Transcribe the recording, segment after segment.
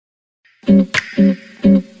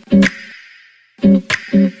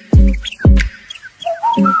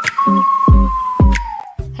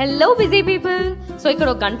Hello busy people. So ఇక్కడ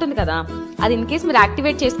ఒక గంట ఉంది కదా, అది ఇన్ కేస్ మీరు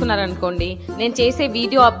యాక్టివేట్ చేసుకున్నారనుకోండి, నేను చేసే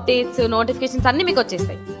వీడియో అప్డేట్స్ నోటిఫికేషన్స్ అన్ని మీకు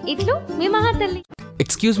వచ్చేస్తాయి. ఇట్లు మీ మహాతల్లి.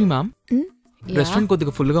 ఎక్స్క్యూజ్ మీ మ్యామ్, రెస్టారెంట్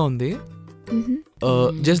కొద్దిగా ఫుల్ గా ఉంది.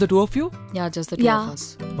 Just the two of you? Yeah, just the two of us.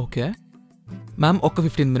 Okay ma'am, ఒక్క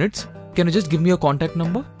 15 minutes. Can you just give me your contact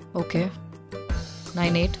number? Okay,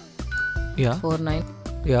 9849.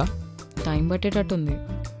 Yeah, time పట్టేటట్టుంది.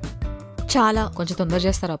 చాలా కొంచెం తొందర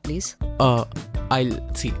చేస్తారా please? I'll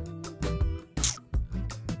see.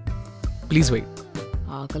 Please wait.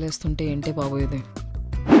 ఆకలేస్తుంటే ఏంటే బాబు ఇది.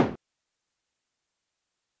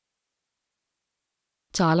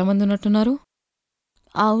 చాలా మంది ఉన్నట్టున్నారు.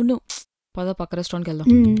 అవును, పద పక్క రెస్టారెంట్కి వెళ్దాం.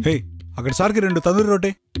 హే, అక్కడ సార్కి 2 తందూరి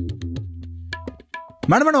రోటీ.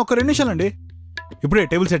 మేడం ఒక 2 నిమిషాలండి, ఇప్పుడే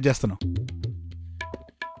టేబుల్ సెట్ చేస్తున్నాం.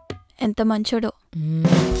 ఎంత మంచోడో.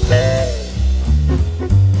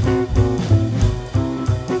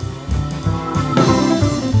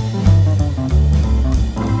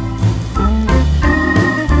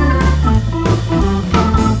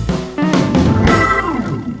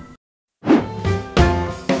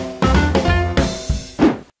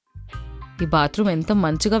 ఈ బాత్రూమ్ ఎంత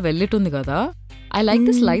మంచిగా వెళ్ళిటుంది కదా. ఐ లైక్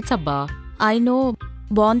దిస్ లైట్స్ అబ్బా. ఐ నో,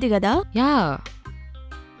 బాగుంది కదా. యా,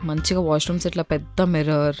 మంచిగా వాష్రూమ్స్ ఇట్లా పెద్ద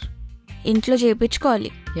మిర్రర్. ఇంట్లో చేయించుకోవాలి.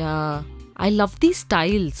 Yeah, I love these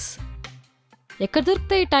tiles. ఎక్కడ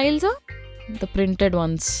దొరుకుతాయి టైల్స్? The printed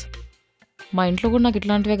once. మా ఇంట్లో కూడా నాకు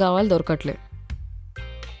ఇట్లాంటివే కావాలి, దొరకట్లే.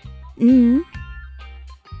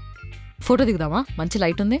 ఫోటో దిగుదామా? మంచి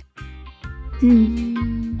లైట్ ఉంది.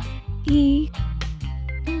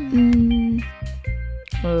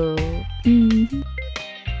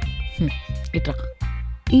 ఇట్రా.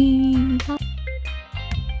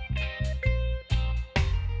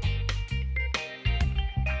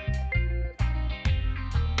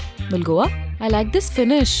 We'll go up. I like this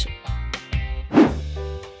finish.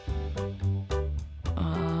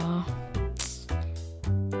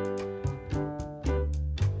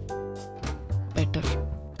 Better.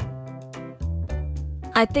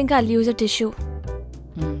 I think I'll use a tissue.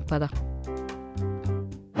 Pada.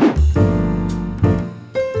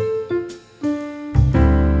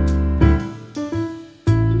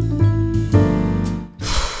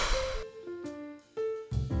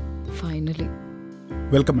 Finally.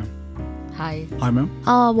 Welcome ma'am. Hi. Hi ma'am.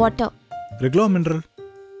 Water. Regular or mineral?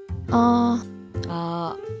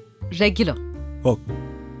 Regular. Oh.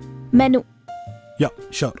 Menu. Yeah,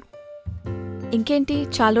 sure. ఇంకేంటి,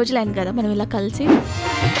 చాలా రోజులైంది కదా మనం ఇలా కలిసి.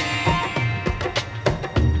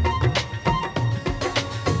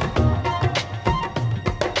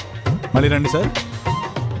 మళ్ళీ రండి సార్.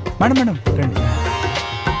 మేడం రండి,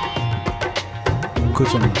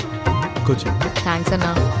 కూర్చోండి. థ్యాంక్స్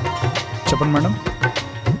అన్నా. చెప్పండి మేడం.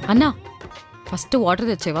 అన్నా, ఫస్ట్ వాటర్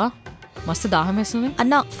తెచ్చేవా? మస్తు దాహం వేస్తుంది.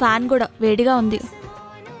 అన్న, ఫ్యాన్ కూడా వేడిగా ఉంది.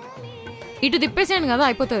 ఇటు తిప్పేసాను కదా,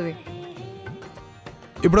 అయిపోతుంది.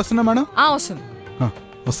 ఇప్పుడు వస్తున్నా మేడం? వస్తుంది.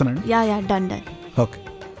 వస్తున్నాను. Yeah done. ఓకే.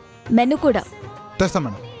 మెను కూడా తెస్తా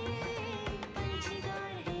మేడం.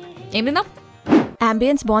 ఏం తిందాం?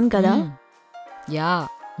 అంబియన్స్ బాగుంది కదా. యా,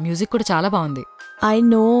 మ్యూజిక్ కూడా చాలా బాగుంది. I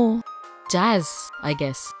know. Jazz, I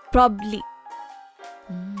guess. Probably.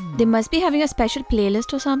 They must be having a special playlist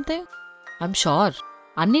or something. I'm sure.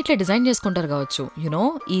 అన్ని ఇట్లా డిజైన్ చేసుకుంటారు కావచ్చు. యునో,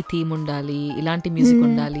 ఈ థీమ్ ఉండాలి, ఇలాంటి మ్యూజిక్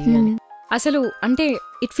ఉండాలి అని. అసలు అంటే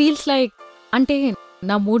ఇట్ ఫీల్స్ లైక్, అంటే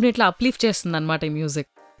నా మూడ్ని ఇట్లా అప్లిఫ్ట్ చేస్తుంది అనమాట ఈ మ్యూజిక్.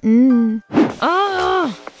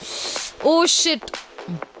 ఓ షిట్,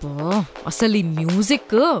 అసలు ఈ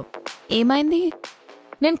మ్యూజిక్ ఏమైంది?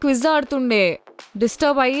 నేను క్విజ్ ఆడుతుండే,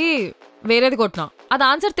 డిస్టర్బ్ అయ్యి వేరేది కొట్టినా. అది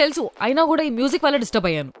ఆన్సర్ తెలుసు, అయినా కూడా ఈ మ్యూజిక్ వల్ల డిస్టర్బ్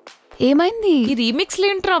అయ్యాను. ఏమైంది? ఈ remix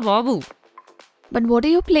లేంట్రా Babu. But what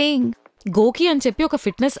are you playing? గోకి అని చెప్పి ఒక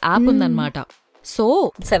ఫిట్నెస్ యాప్ ఉందన్నమాట. సో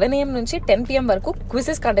 7 AM నుంచి 10 PM వరకు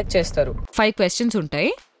క్విజెస్ కండక్ట్ చేస్తారు. 5 questions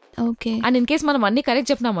ఉంటాయి. ఓకే. అండ్ ఇన్ కేస్ మనం అన్ని కరెక్ట్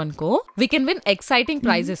చెప్పినాం అనుకో, we can win exciting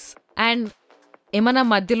prices. And ఏమన్నా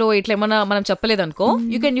మధ్యలో ఇట్లా ఏమన్నా మనం చెప్పలేదనుకో,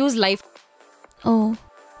 యూ కెన్ యూజ్ లైఫ్.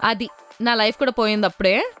 అది నా లైఫ్ కూడా పోయింది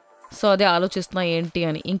అప్పుడే. సో అదే ఆలోచిస్తున్నా ఏంటి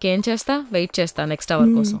అని. ఇంకేం చేస్తా, వెయిట్ చేస్తా నెక్స్ట్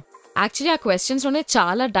అవర్ కోసం. యాక్చువల్లీ ఆ క్వశ్చన్స్ లోనే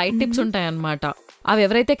చాలా డైట్ టిప్స్ ఉంటాయి అన్నమాట. అవి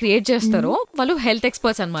ఎవరైతే క్రియేట్ చేస్తారో వాళ్ళు హెల్త్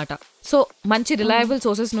ఎక్స్పర్ట్స్ అన్నమాట. సో మంచి రిలయబుల్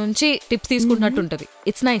సోర్సెస్ నుంచి టిప్స్ తీసుకున్నట్టు ఉంటుంది.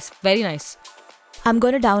 It's nice, very nice. I'm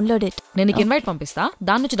gonna download it. నేను నీకు ఇన్వైట్ పంపిస్తా,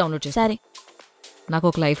 దాని నుంచి డౌన్లోడ్ చేస్తా. సరే. నాకు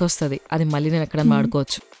ఒక లైఫ్ వస్తుంది, అది మళ్ళీ నేను ఎక్కడైనా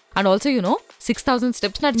వాడుకోవచ్చు. అండ్ ఆల్సో యూనో 6000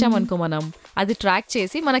 స్టెప్స్ నడిచామనుకో మనం, అది ట్రాక్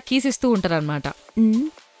చేసి మనకు కీస్ ఇస్తూ ఉంటారు అనమాట.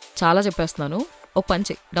 చాలా చెప్పేస్తున్నాను, ఒక పని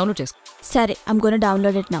చెయ్యి, డౌన్లోడ్ చేసుకో. సరే, I'm gonna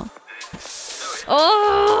download it now.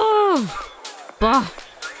 బా,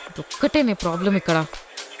 ఒక్కటే నీ ప్రాబ్లం ఇక్కడ.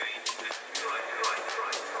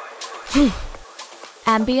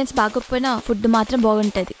 అంబియన్స్ బాగోకపోయినా ఫుడ్ మాత్రం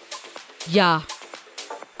బాగుంటుంది. Yeah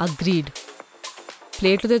agreed.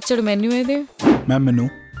 ప్లేట్లు తెచ్చాడు, మెన్యూ ఏది? Ma'am menu.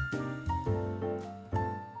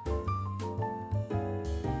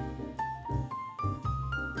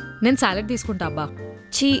 నేను సాలెడ్ తీసుకుంటా అబ్బా.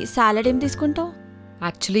 చీ, సాలడ్ ఏం తీసుకుంటావు?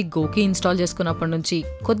 యాక్చువల్లీ గోకి ఇన్స్టాల్ చేసుకున్నప్పటి నుంచి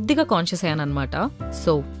కొద్దిగా కాన్షియస్ అయ్యాను అనమాట.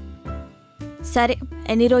 సో సరే,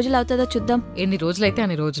 ఎన్ని రోజులు అవుతుందో చూద్దాం. ఎన్ని రోజులైతే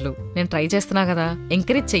అన్ని రోజులు. నేను ట్రై చేస్తున్నా కదా,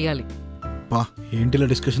 ఎంకరేజ్ చెయ్యాలి. బా ఏంటిలా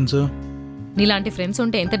డిస్కషన్స్? నీలాంటి ఫ్రెండ్స్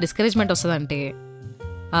ఉంటే ఎంత డిస్కరేజ్మెంట్ వస్తుందంటే.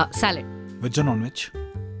 Salad. Veg or non veg?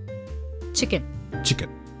 Chicken.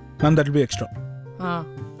 Chicken ma'am, that will be extra.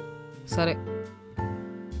 సరే.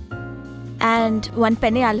 And 1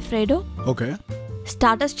 penny Alfredo. Okay.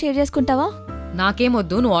 Starters share చేసుకుంటావా? నాకేం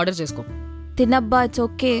వద్దు, నువ్వు ఆర్డర్ చేసుకో. తినబ్బా, ఇట్స్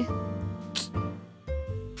ఓకే.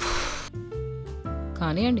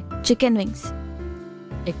 కానివ్వండి. Chicken wings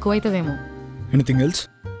ఎక్కువైతుందేమో. Anything else?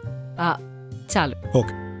 చాలు.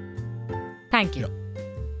 Okay, thank you.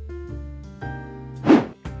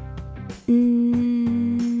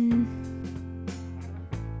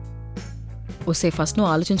 ఓసే, ఫస్ట్ నువ్వు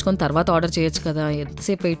ఆలోచించుకొని తర్వాత ఆర్డర్ చేయొచ్చు కదా,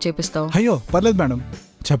 ఎంతసేపు వెయిట్ చేపిస్తావు? అయ్యో పర్లేదు మేడం,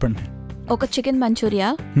 చెప్పండి. ఒక చికెన్ మంచూరియా.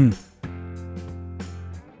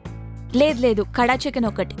 లేదు, కడా చికెన్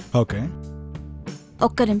ఒకటి. ఓకే.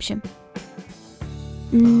 ఒక్క నిమిషం.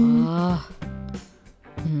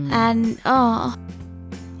 అండ్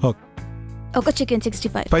ఒక చికెన్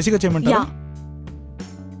 65. స్పైసీగా చేయమంటారా?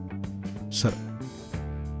 సరే.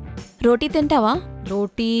 రోటీ తింటావా?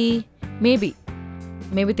 రోటీ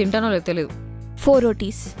మేబీ తింటానో లేదు తెలియదు. 4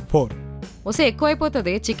 rotis. 4. ఓసే, ఎక్కువ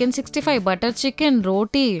అయిపోతుంది. చికెన్ 65, బటర్ చికెన్,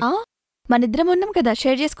 రోటీ. మనిద్దరం ఉన్నాం కదా,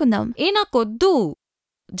 షేర్ చేసుకుందాం. నాకొద్దు,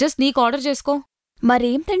 జస్ట్ నీకు ఆర్డర్ చేసుకో.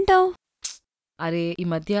 మరేం తింటావు? అరే, ఈ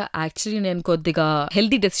మధ్య యాక్చువల్లీ నేను కొద్దిగా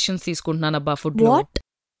హెల్తీ డెసిషన్స్ తీసుకుంటున్నానబ్బా ఫుడ్ లో.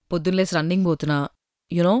 పొద్దున్నేసి రన్నింగ్ పోతున్నా,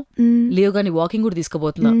 యునో, లేవుగాని వాకింగ్ కూడా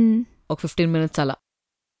తీసుకుపోతున్నా ఒక 15 minutes అలా.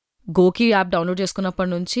 గోకి యాప్ డౌన్లోడ్ చేసుకున్నప్పటి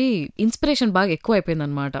నుంచి ఇన్స్పిరేషన్ బాగా ఎక్కువ అయిపోయింది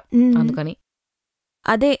అనమాట. అందుకని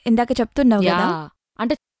అదే ఇందాక చెప్తున్నావు కదా.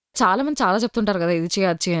 అంటే చాలా మంది చాలా చెప్తుంటారు కదా, ఇది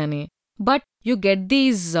చేయ అది చేయని. But you get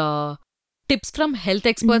these tips from health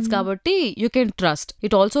experts కాబట్టి you can trust.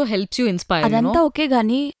 It also helps you inspire. అదంతా ఓకే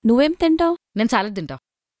గానీ నువ్వేం తింటావు? నేను సాలెడ్ తింటా.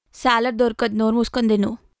 సాలడ్ దొరకదు, నోరు మూసుకొని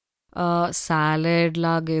తిను. సాలెడ్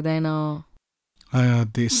లాగా ఏదైనా.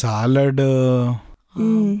 అది సాలడ్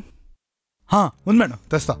ఉంది మేడం,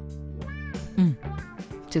 తెస్తా.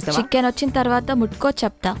 చికెన్ వచ్చిన తర్వాత ముట్టుకో,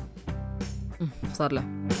 చెప్తా. సర్లే.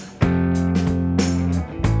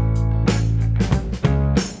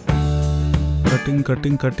 Cutting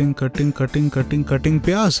cutting cutting cutting cutting cutting cutting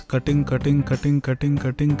ప్యాజ్, cutting cutting cutting cutting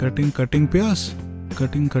cutting cutting cutting ప్యాజ్,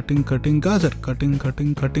 cutting cutting cutting gajar, cutting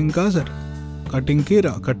cutting cutting gajar, cutting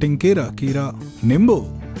కీరా కీరా నింబు.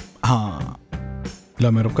 ఇలా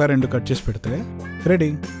మిరపకాయ 2 కట్ చేసి పెడితే రెడీ.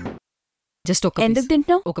 జస్ట్ ఒక ఎందుకు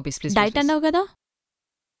తింటున్నావు? ఒక పీస్ ప్లీజ్. డైట్ అన్నావు కదా.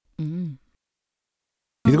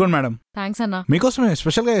 ఇదిగోండి మేడం. థ్యాంక్స్ అన్నా, మీకోసమే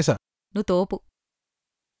స్పెషల్గా చేసా. నువ్వు తోపు.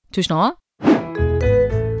 చూసినావా?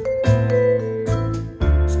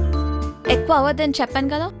 ఎక్కువ అవ్వద్దని చెప్పాను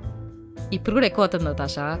కదా. ఇప్పుడు కూడా ఎక్కువ అవుతుంది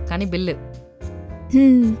నతాషా, కానీ బిల్లు.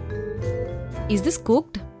 Is this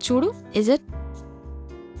cooked? చూడు. Is it?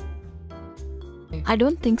 I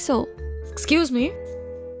don't think so. Excuse me.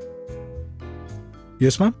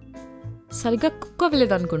 Yes ma'am. సరిగ్గా కుక్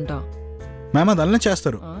అవ్వలేదు అనుకుంటా. మ్యామ్ అది అలానే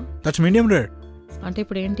చేస్తారు. That's medium rare. అంటే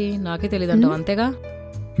ఇప్పుడు ఏంటి, నాకే తెలియదు అంటావు అంతేగా.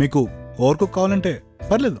 మీకు ఓవర్ కుక్ కావాలంటే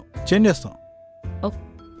పర్లేదు, చేంజ్ చేస్తాం.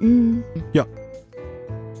 యా.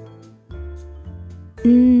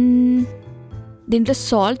 దీంట్లో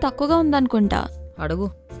సాల్ట్ తక్కువగా ఉందనుకుంటా. అడుగు.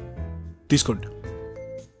 తీసుకోండి.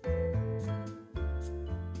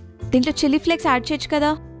 దీంట్లో చిల్లీ ఫ్లేక్స్ యాడ్ చేయొచ్చు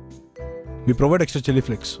కదా. We provide extra chilli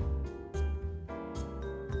flakes.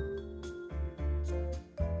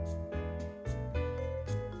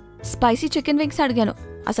 Spicy chicken wings అడిగాను,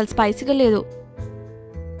 అసలు స్పైసీగా లేదు.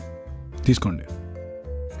 తీసుకోండి.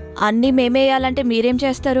 అన్నీ మేమే వేయాలంటే మీరేం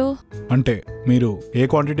చేస్తారు? అంటే మీరు ఏ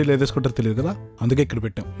క్వాంటిటీలో వేసుకుంటారో తెలియదు కదా, అందుకే ఇక్కడ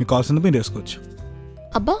పెట్టాం. మీకు కావాల్సింది మీరు వేసుకోవచ్చు.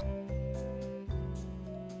 అబ్బా.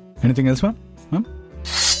 Anything else ma'am? మ్యామ్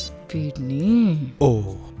వీటిని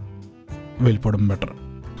వెళ్ళిపోవడం బెటర్.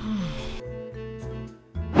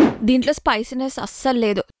 దీంట్లో స్పైసీనెస్ అస్సలు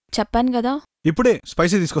లేదు, చెప్పాను కదా. ఇప్పుడే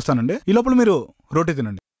స్పైసీ తీసుకొస్తానండి, ఈ లోపల మీరు రోటీ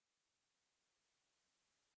తినండి.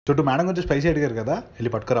 చుట్టూ మేడం కొంచెం స్పైసీ అడిగారు కదా,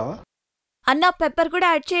 వెళ్ళి పట్టుకురావా? అన్న పెప్పర్ కూడా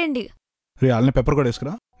యాడ్ చేయండి. రే వాళ్ళని పెప్పర్ కూడా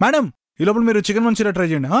వేసుకురా. మేడం ఈ లోపల మీరు చికెన్ మంచూరియా ట్రై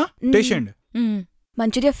చేయండి, టేస్ట్ చేయండి.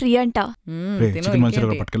 మంచూరియా ఫ్రీ అంట. Chicken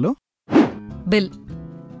Manchuria పట్టుకెళ్ళు. బిల్.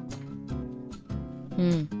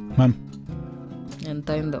 మ్యామ్ ఎంత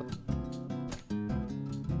అయిందో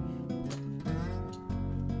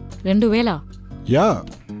 2000. Yeah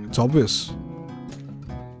it's obvious.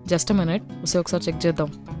 Just minute ఒకసారి చెక్ చేద్దాం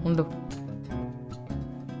ఉండు.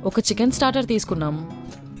 ఒక చికెన్ స్టార్టర్ తీసుకున్నాం.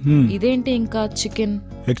 ఇదేంటి ఇంకా చికెన్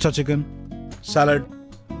ఎక్స్ట్రా చికెన్ సాలడ్.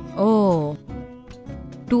 ఓ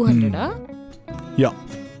 200. యా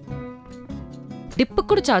డిప్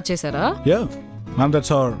కూడా చార్జ్ చేశారా? Yeah ma'am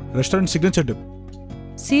that's our restaurant signature dip.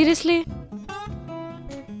 Seriously?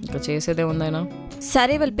 ఇంకా చేసేదే ఉందైనా.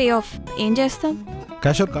 సరే విల్ పే ఆఫ్. ఏం చేస్తాం?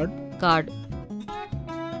 Cash or card? Card.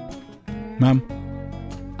 Ma'am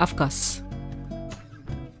of course.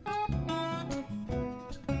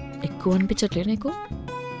 ఎక్కువ అనిపించట్లే నీకు?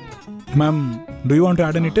 Ma'am do you want to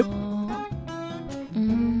add any tip?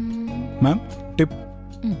 Ma'am tip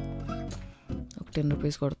ఒక 10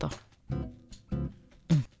 రూపీస్ కొడతా.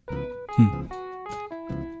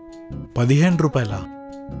 15 రూపాయల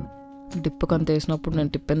డిప్ కంత వేసినప్పుడు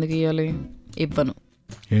నేను టిప్ ఎందుకు ఇవ్వాలి? ఇవ్వను.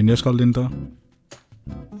 ఏం చేసుకోవాలి దీంతో?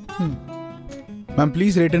 Ma'am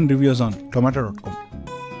please rate and reviews on tomato.com.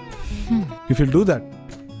 If you'll do that,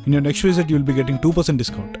 in your next visit you'll be getting 2%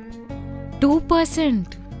 discount. 2%?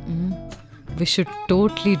 We should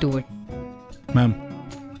totally do it. Ma'am,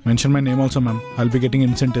 mention my name also, ma'am. I'll be getting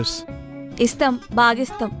incentives. ఇస్తాం, బాగా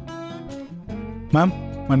ఇస్తాం. Ma'am,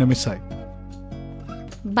 my name is Sai.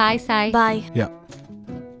 Bye, Sai. Bye. Yeah.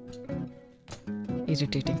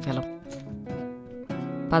 Irritating fellow.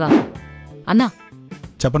 పద. అన్నా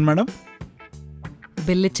చెప్పండి madam.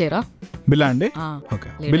 Bill ఇచ్చేరా? బిల్లా అండి? Okay.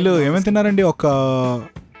 Bill ఏమేమి తిన్నారండి? ఒక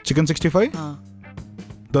చికెన్ 65,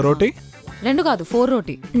 ద రోటీ 2 కాదు 4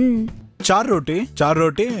 రోటీ, 4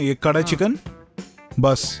 రోటీ, కడాయి chicken,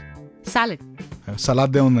 bus. Salad.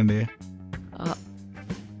 Salad they ఉందండి.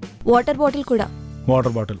 వాటర్ బాటిల్ కూడా.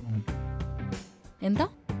 వాటర్ బాటిల్ ఎంత?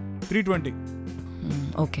 320.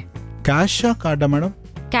 Okay. క్యాషా కార్డా madam?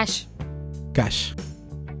 Cash. Cash.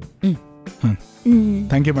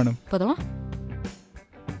 Thank you madam. పోదామా?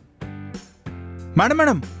 మేడం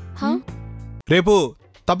మేడం రేపు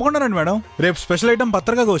తప్పకుండా రండి మేడం. రేపు special item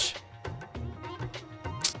పత్రకా Ghosh.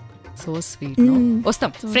 So sweet.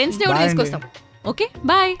 వస్తాం, ఫ్రెండ్స్ ని కూడా తీసుకొస్తాం. Okay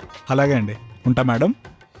bye. అలాగే అండి, ఉంటా madam.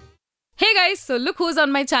 Hey guys, so look who's on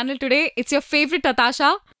my channel today. It's your favorite Natasha.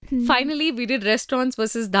 Finally, we did restaurants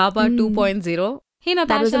versus Dhaba 2.0. Hey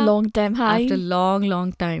Natasha. That was a long time. Hi. After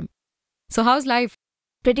long time. So how's life?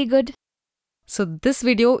 Pretty good. So this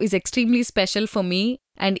video is extremely special for me.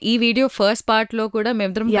 And ఈ video first part లో కూడా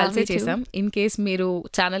మేమిద్దరం కలిసే చేసాం. In case మీరు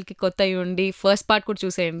channel కి కొత్త ఉండి ఫస్ట్ పార్ట్ కూడా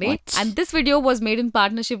చూసేయండి. And this video was made in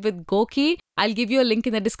partnership with గోకి. I'll give you a link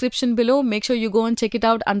in the description below. Make sure you go and check it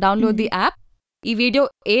out and download the app. ఈ video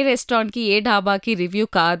ఏ restaurant కి ఏ ఢాబాకి review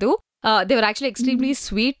కాదు. They were actually extremely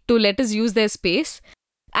sweet to let us use their space.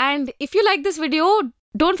 And if you like this video,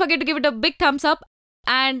 don't forget to give it a big thumbs up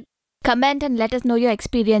and comment and let us know your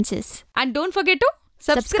experiences. And don't forget to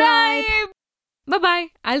subscribe. Bye-bye.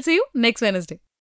 I'll see you next Wednesday.